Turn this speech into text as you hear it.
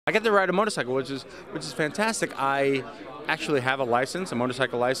I get to ride a motorcycle, which is fantastic. I actually have a license, a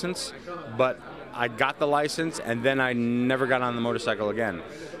motorcycle license, but I got the license and then I never got on the motorcycle again.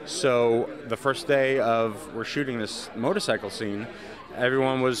 So the first day we're shooting this motorcycle scene,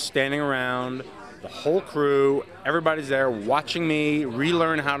 everyone was standing around, the whole crew, everybody's there watching me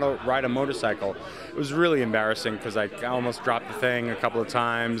relearn how to ride a motorcycle. It was really embarrassing because I almost dropped the thing a couple of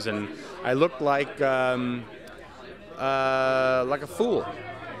times and I looked like a fool.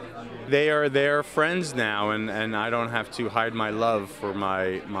 They're friends now, and I don't have to hide my love for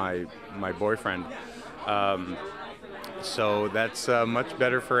my boyfriend. So that's much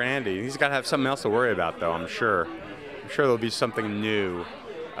better for Andy. He's got to have something else to worry about, though. I'm sure there'll be something new.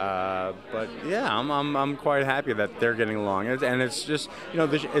 But yeah, I'm quite happy that they're getting along, and it's just, you know,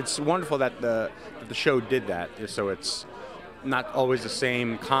 it's wonderful that the show did that, so it's not always the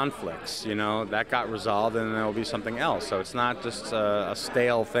same conflicts, you know, that got resolved and then there'll be something else. So it's not just a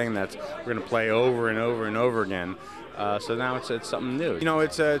stale thing that we're going to play over and over and over again. So now it's something new. You know,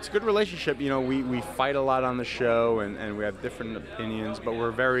 it's a good relationship. You know, we fight a lot on the show and we have different opinions, but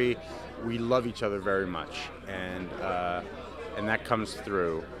we love each other very much, and that comes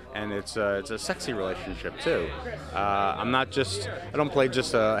through. And it's a sexy relationship too. I don't play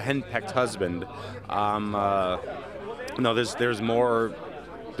just a henpecked husband. No, there's more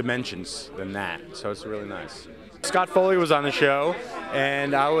dimensions than that, so it's really nice. Scott Foley was on the show,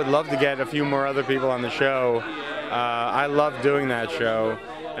 and I would love to get a few more other people on the show. I love doing that show,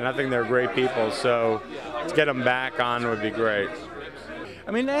 and I think they're great people, so to get them back on would be great.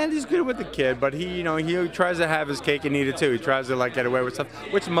 I mean, Andy's good with the kid, but he tries to have his cake and eat it too. He tries to get away with stuff,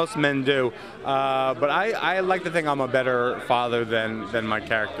 which most men do. But I like to think I'm a better father than my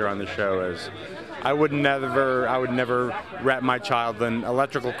character on the show is. I would never wrap my child in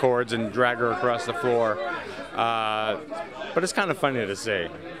electrical cords and drag her across the floor. But it's kind of funny to see.